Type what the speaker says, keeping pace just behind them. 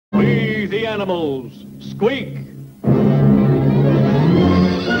We the animals, squeak.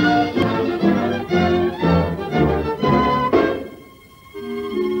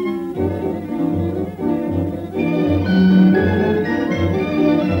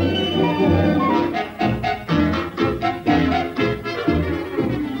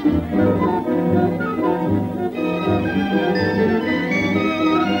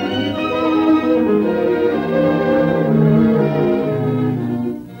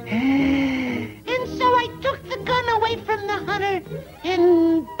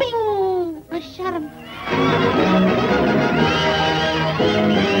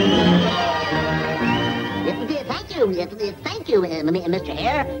 Thank you, Mr.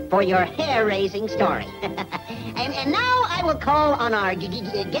 Hare, for your hair-raising story. and now I will call on our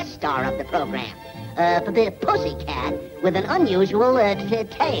guest star of the program, the pussycat with an unusual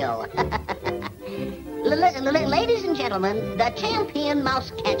tail. Ladies and gentlemen, the champion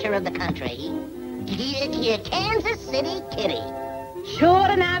mouse catcher of the country, Kansas City Kitty. Sure,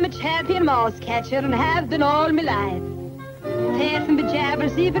 and I'm a champion mouse catcher and have been all my life. Passing the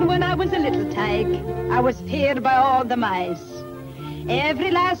jabbers even when I was a little tyke. I was feared by all the mice.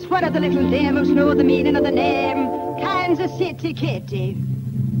 Every last one of the little devils know the meaning of the name Kansas City Kitty.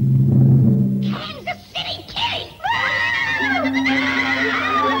 Kansas City Kitty!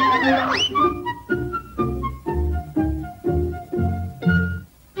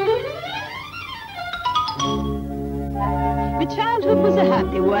 My childhood was a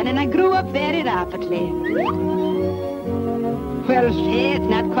happy one and I grew up very rapidly. Well, faith,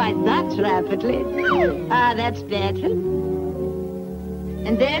 not quite that rapidly. Ah, that's better.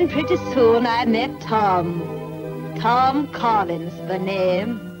 And then pretty soon I met Tom. Tom Collins, by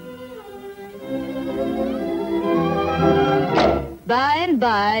name. By and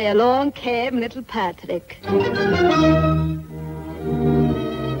by, along came little Patrick. And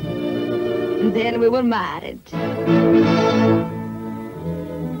then we were married.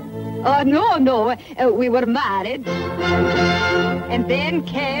 Oh, no, we were married. And then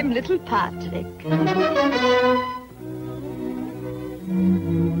came little Patrick.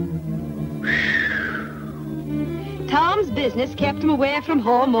 Tom's business kept him away from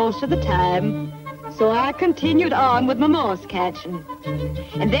home most of the time, so I continued on with my mouse catching.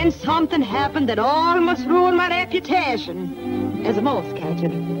 And then something happened that almost ruined my reputation as a mouse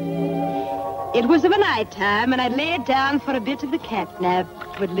catcher. It was of a night time, and I laid down for a bit of the catnap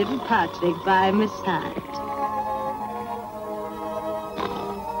with little Patrick by my side.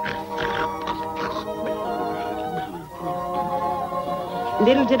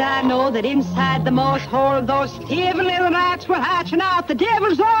 Little did I know that inside the mouse hole, those thieving little rats were hatching out the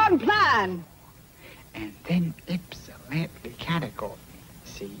devil's own plan. And then ipsilately category,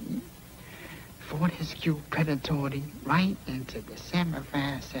 see? Fortescue predatory right into the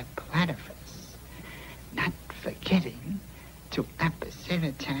semivarus platypus, not forgetting to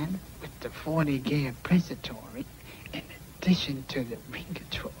apiceritan with the 40-gear presitory in addition to the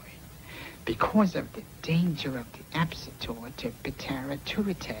ringatory. Because of the danger of the apsitor to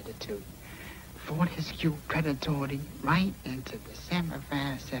pteroturitattitude, Fortescue predatory right into the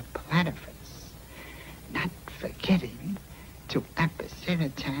semivarus platypus, not forgetting to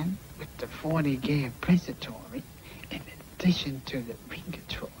apiceritan with the 40-gear presitory in addition to the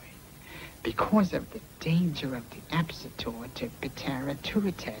ringatory. Because of the danger of the apsitor to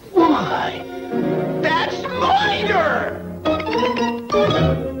pteroturitattitude. Why, that's minor!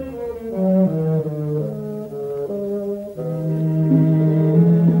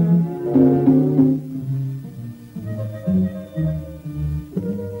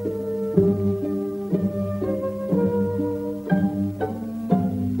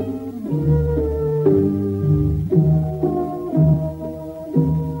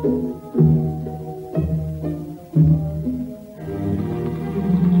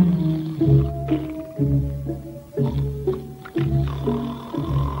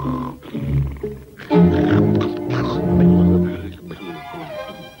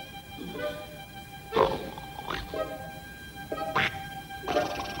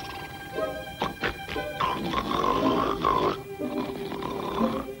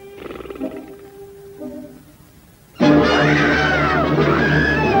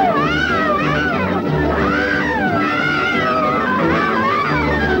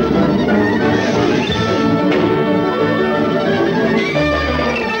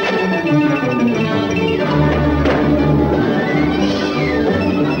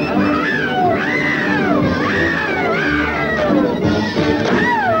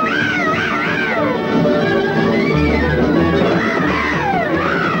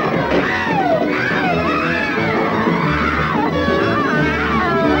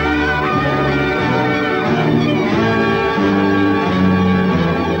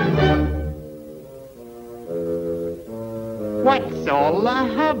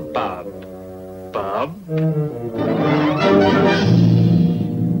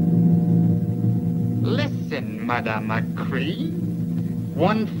 Mother McCree.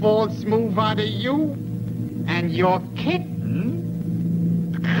 One false move out of you, and your kitten...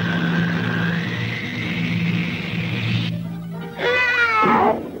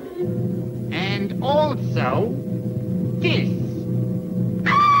 And also, this.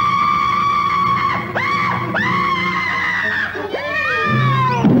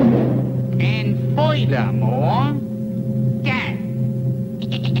 And furthermore, that.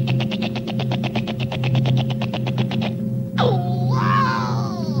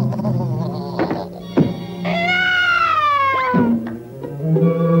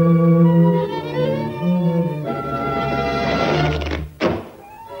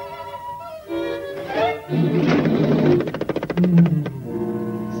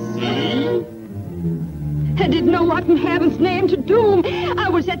 I didn't know what in heaven's name to do. I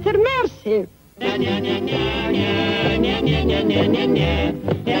was at their mercy. La la la la la la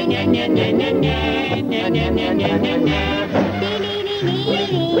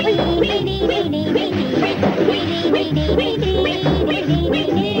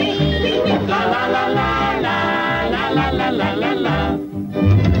la la la la.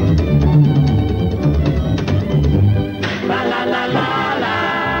 La la la la la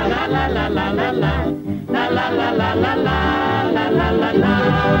la la la la la la. La la la la la la la la la.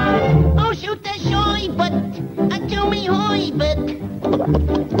 Oh, shoot the shoy, but do me hoy, but.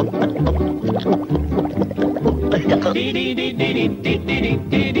 Dee dee dee dee dee dee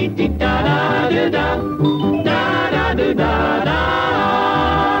dee dee dee da da da da da da da da.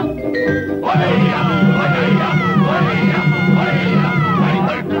 Way-ya, way-ya, way-ya, way-ya,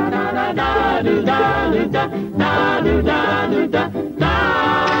 way-ya. Da da da da da da da da da da da da da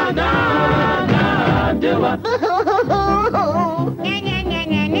da.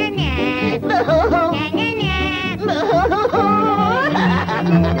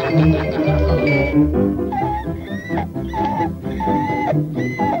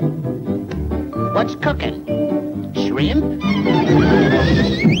 What's cooking? Shrimp?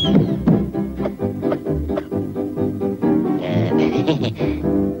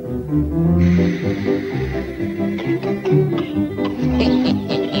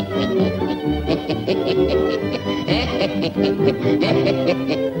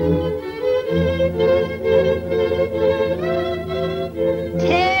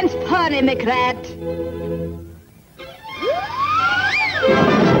 Ten's funny, McRat.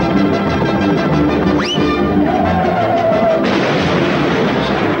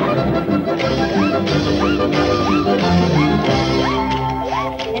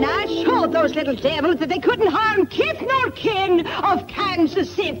 And I showed those little devils that they couldn't harm kith nor kin of Kansas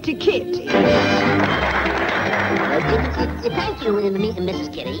City Kitty. Thank you, Mrs.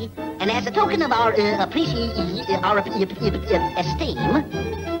 Kitty. And as a token of our esteem,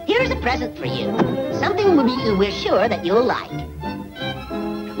 here's a present for you. Something we're sure that you'll like.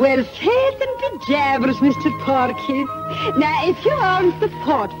 Well, faith and be jabbers, Mr. Porky. Now, if you aren't the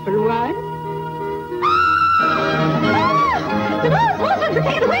thoughtful one... The boss wants to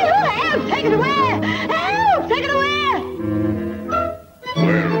take it away! Help! Take it away! Help! Take it away!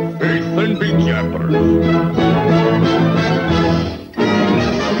 Well, faith and be jabbers.